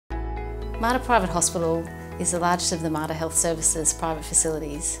Mater Private Hospital is the largest of the Mater Health Services private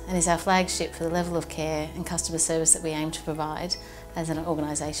facilities and is our flagship for the level of care and customer service that we aim to provide as an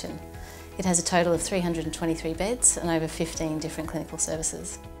organisation. It has a total of 323 beds and over 15 different clinical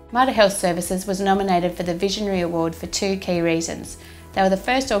services. Mater Health Services was nominated for the Visionary Award for two key reasons. They were the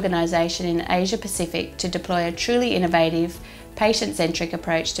first organisation in Asia Pacific to deploy a truly innovative, patient-centric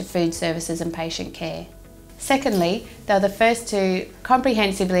approach to food services and patient care. Secondly, they were the first to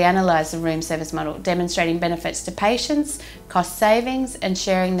comprehensively analyse the room service model, demonstrating benefits to patients, cost savings and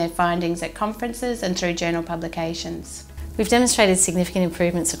sharing their findings at conferences and through journal publications. We've demonstrated significant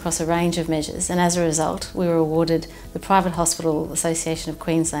improvements across a range of measures, and as a result we were awarded the Private Hospital Association of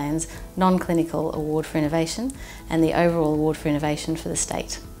Queensland's Non-Clinical Award for Innovation and the Overall Award for Innovation for the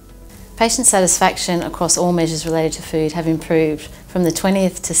state. Patient satisfaction across all measures related to food have improved from the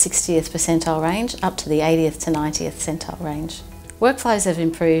 20th to 60th percentile range up to the 80th to 90th percentile range. Workflows have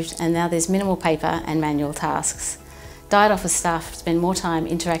improved and now there's minimal paper and manual tasks. Diet office staff spend more time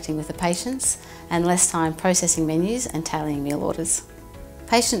interacting with the patients and less time processing menus and tallying meal orders.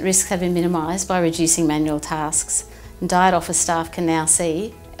 Patient risks have been minimised by reducing manual tasks, and diet office staff can now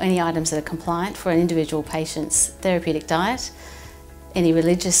see any items that are compliant for an individual patient's therapeutic diet, any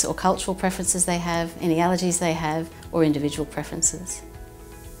religious or cultural preferences they have, any allergies they have, or individual preferences.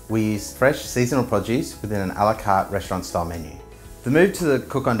 We use fresh seasonal produce within an a la carte restaurant style menu. The move to the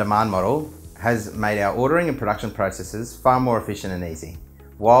cook on demand model has made our ordering and production processes far more efficient and easy,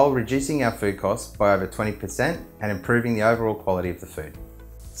 while reducing our food costs by over 20% and improving the overall quality of the food.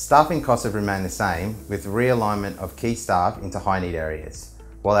 Staffing costs have remained the same with realignment of key staff into high need areas,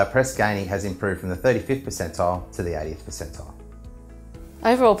 while our press gaining has improved from the 35th percentile to the 80th percentile.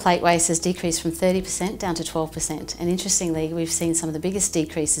 Overall plate waste has decreased from 30% down to 12%, and interestingly we've seen some of the biggest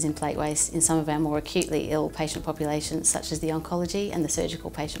decreases in plate waste in some of our more acutely ill patient populations such as the oncology and the surgical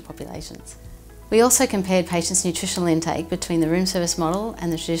patient populations. We also compared patients' nutritional intake between the room service model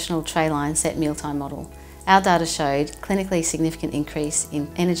and the traditional tray line set mealtime model. Our data showed clinically significant increase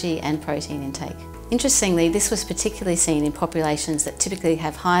in energy and protein intake. Interestingly, this was particularly seen in populations that typically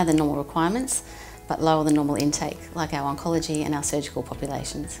have higher than normal requirements but lower than normal intake, like our oncology and our surgical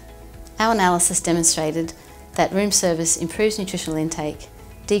populations. Our analysis demonstrated that room service improves nutritional intake,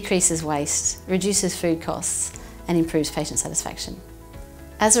 decreases waste, reduces food costs and improves patient satisfaction.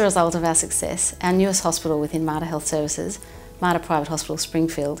 As a result of our success, our newest hospital within Mater Health Services, Mater Private Hospital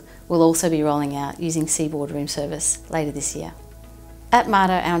Springfield, will also be rolling out using CBORD room service later this year. At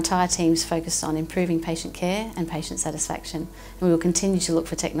Mater, our entire team is focused on improving patient care and patient satisfaction, and we will continue to look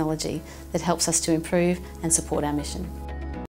for technology that helps us to improve and support our mission.